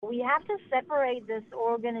we have to separate this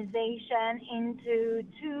organization into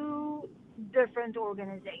two different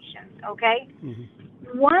organizations, okay?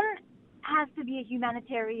 One has to be a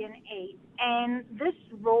humanitarian aid, and this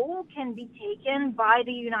role can be taken by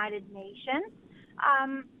the United Nations.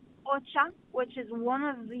 OCHA, which is one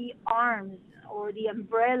of the arms or the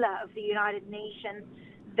umbrella of the United Nations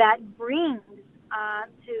that brings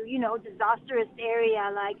to disastrous area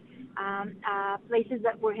like places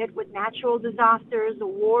that were hit with natural disasters, a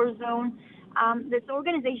war zone. This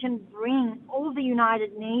organization brings all the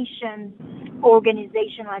United Nations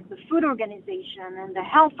organization like the Food Organization and the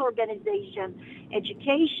Health Organization,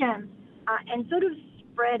 education, and sort of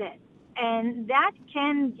spread it. And that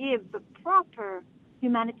can give the proper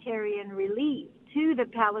humanitarian relief to the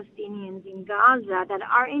Palestinians in Gaza that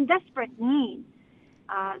are in desperate need,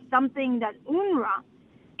 something that UNRWA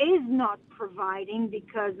is not providing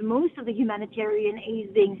because most of the humanitarian aid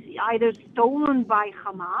is being either stolen by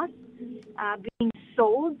Hamas, being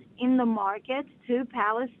sold in the market to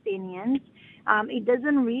Palestinians. It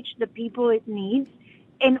doesn't reach the people it needs.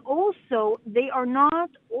 And also, they are not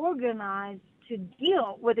organized to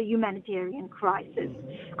deal with a humanitarian crisis.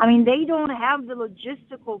 I mean, they don't have the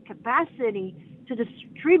logistical capacity to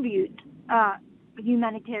distribute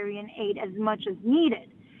humanitarian aid as much as needed,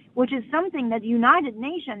 which is something that the United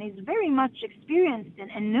Nations is very much experienced in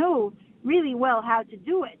and know really well how to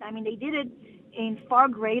do it. I mean, they did it in far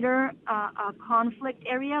greater conflict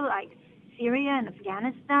area like Syria and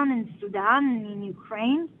Afghanistan and Sudan and in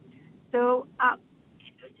Ukraine. So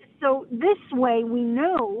this way we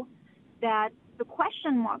know that the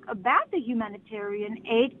question mark about the humanitarian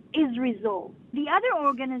aid is resolved. The other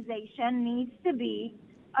organization needs to be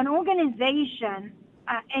an organization,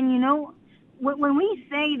 when we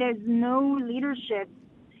say there's no leadership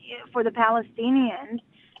for the Palestinians,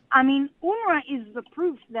 I mean, UNRWA is the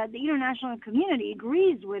proof that the international community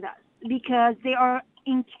agrees with us because they are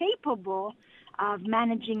incapable of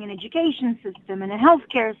managing an education system and a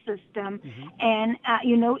healthcare system, and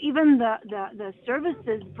even the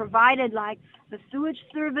services provided like the sewage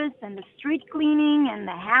service and the street cleaning and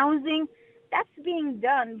the housing. That's being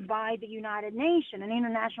done by the United Nations, an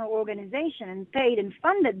international organization, and paid and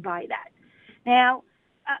funded by that. Now,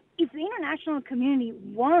 if the international community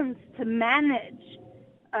wants to manage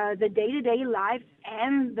the day-to-day life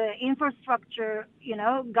and the infrastructure,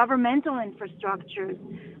 governmental infrastructures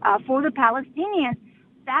for the Palestinians,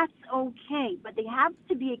 that's okay. But they have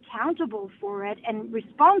to be accountable for it and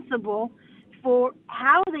responsible for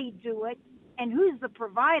how they do it and who's the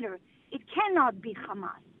provider. It cannot be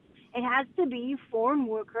Hamas. It has to be foreign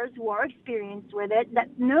workers who are experienced with it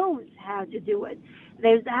that knows how to do it.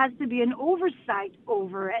 There has to be an oversight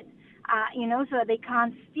over it. So that they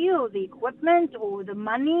can't steal the equipment or the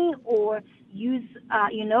money or use,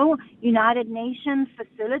 United Nations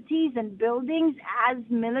facilities and buildings as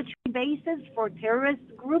military bases for terrorist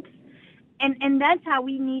groups. And that's how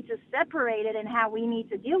we need to separate it and how we need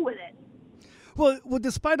to deal with it. Well,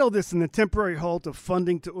 despite all this and the temporary halt of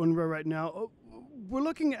funding to UNRWA right now, we're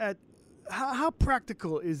looking at how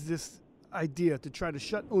practical is this idea to try to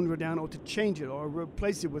shut UNRWA down or to change it or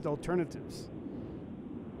replace it with alternatives?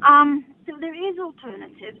 So there is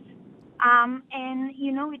alternatives, and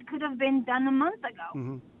it could have been done a month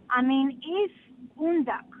ago. I mean, if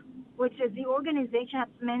UNDAC, which is the organization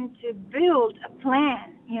that's meant to build a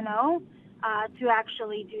plan, to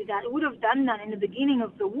actually do that, it would have done that in the beginning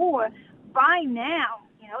of the war. By now,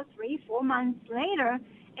 3-4 months later,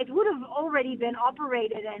 it would have already been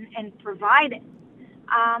operated and provided.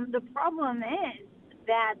 The problem is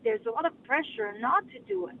that there's a lot of pressure not to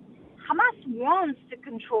do it. Hamas wants to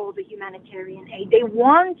control the humanitarian aid. They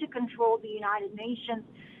want to control the United Nations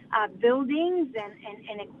buildings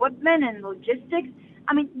and equipment and logistics.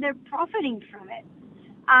 I mean, they're profiting from it.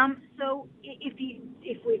 So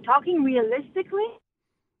if we're talking realistically,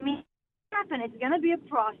 I mean, it's going to be a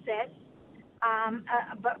process.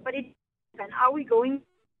 But are we going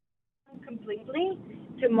completely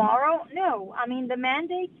tomorrow? No. I mean, the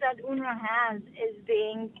mandate that UNRWA has is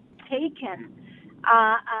being taken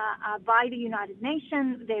by the United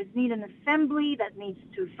Nations. There's need an assembly that needs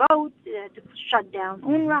to vote to shut down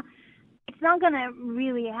UNRWA. It's not going to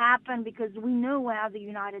really happen because we know how the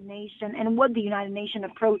United Nations and what the United Nations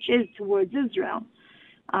approach is towards Israel.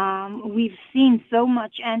 We've seen so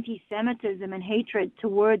much anti-Semitism and hatred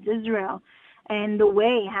towards Israel and the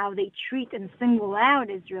way how they treat and single out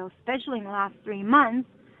Israel, especially in the last 3 months,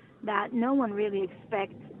 that no one really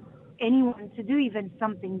expects anyone to do even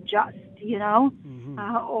something just,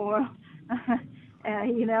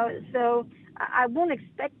 so I won't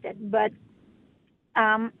expect it. But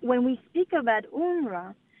when we speak about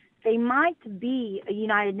UNRWA, They might be a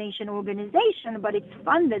United Nations organization, but it's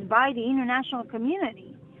funded by the international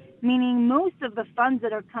community, meaning most of the funds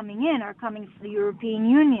that are coming in are coming from the European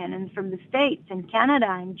Union and from the States and Canada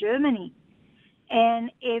and Germany.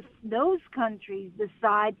 And if those countries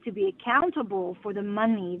decide to be accountable for the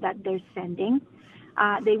money that they're sending,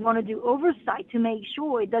 they want to do oversight to make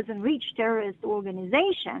sure it doesn't reach terrorist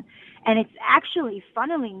organization, and it's actually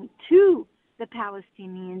funneling to the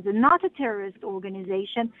Palestinians and not a terrorist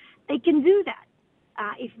organization, they can do that.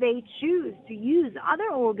 If they choose to use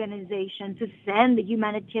other organizations to send the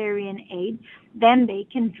humanitarian aid, then they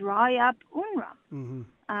can dry up UNRWA. Mm-hmm.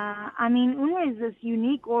 I mean, UNRWA is this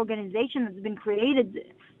unique organization that's been created,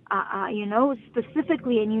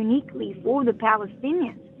 specifically and uniquely for the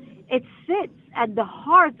Palestinians. It sits at the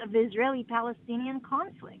heart of the Israeli-Palestinian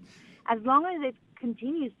conflict. As long as it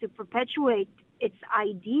continues to perpetuate its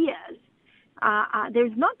ideas,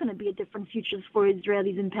 there's not going to be a different futures for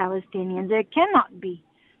Israelis and Palestinians. There cannot be.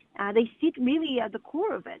 They sit really at the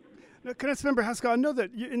core of it. Now, Knesset Member Haskel, I know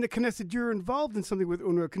that in the Knesset you're involved in something with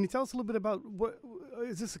UNRWA. Can you tell us a little bit about what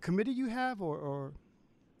is this a committee you have or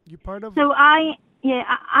you part of? So I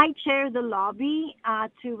chair the lobby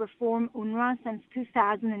to reform UNRWA since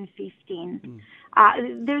 2015.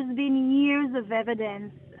 There's been years of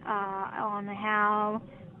evidence on how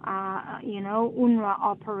UNRWA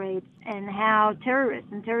operates and how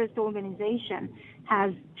terrorists and terrorist organization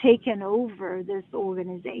has taken over this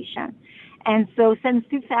organization. And so since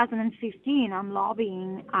 2015, I'm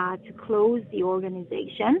lobbying to close the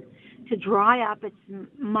organization, to dry up its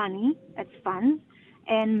money, its funds,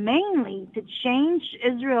 and mainly to change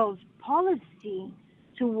Israel's policy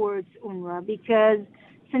towards UNRWA, because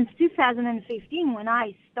since 2015, when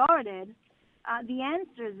I started, the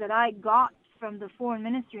answers that I got from the Foreign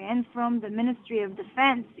Ministry and from the Ministry of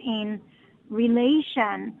Defense in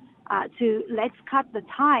relation to let's cut the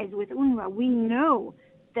ties with UNRWA, we know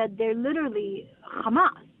that they're literally Hamas.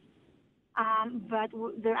 But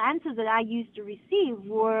the answers that I used to receive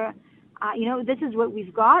were, this is what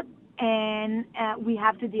we've got, and we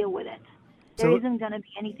have to deal with it. There isn't going to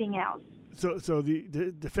be anything else. So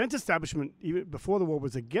the defense establishment, even before the war,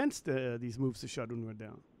 was against these moves to shut UNRWA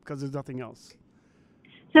down because there's nothing else.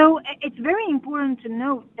 So it's very important to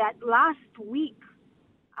note that last week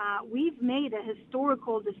we've made a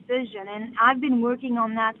historical decision, and I've been working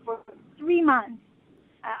on that for 3 months,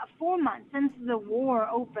 4 months since the war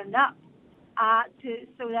opened up,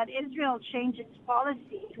 so that Israel changed its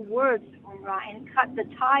policy towards UNRWA and cut the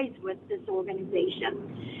ties with this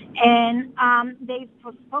organization. And they've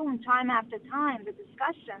postponed time after time the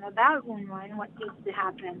discussion about UNRWA and what needs to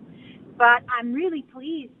happen. But I'm really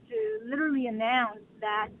pleased to literally announce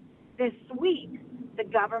that this week the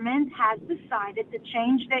government has decided to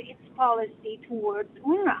change its policy towards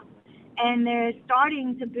UNRWA. And they're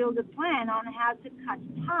starting to build a plan on how to cut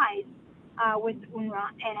ties with UNRWA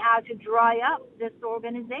and how to dry up this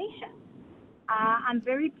organization. I'm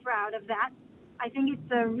very proud of that. I think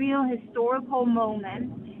it's a real historical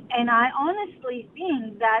moment, and I honestly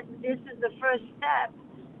think that this is the first step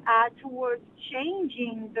towards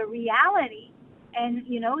changing the reality and,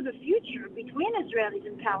 the future between Israelis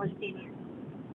and Palestinians.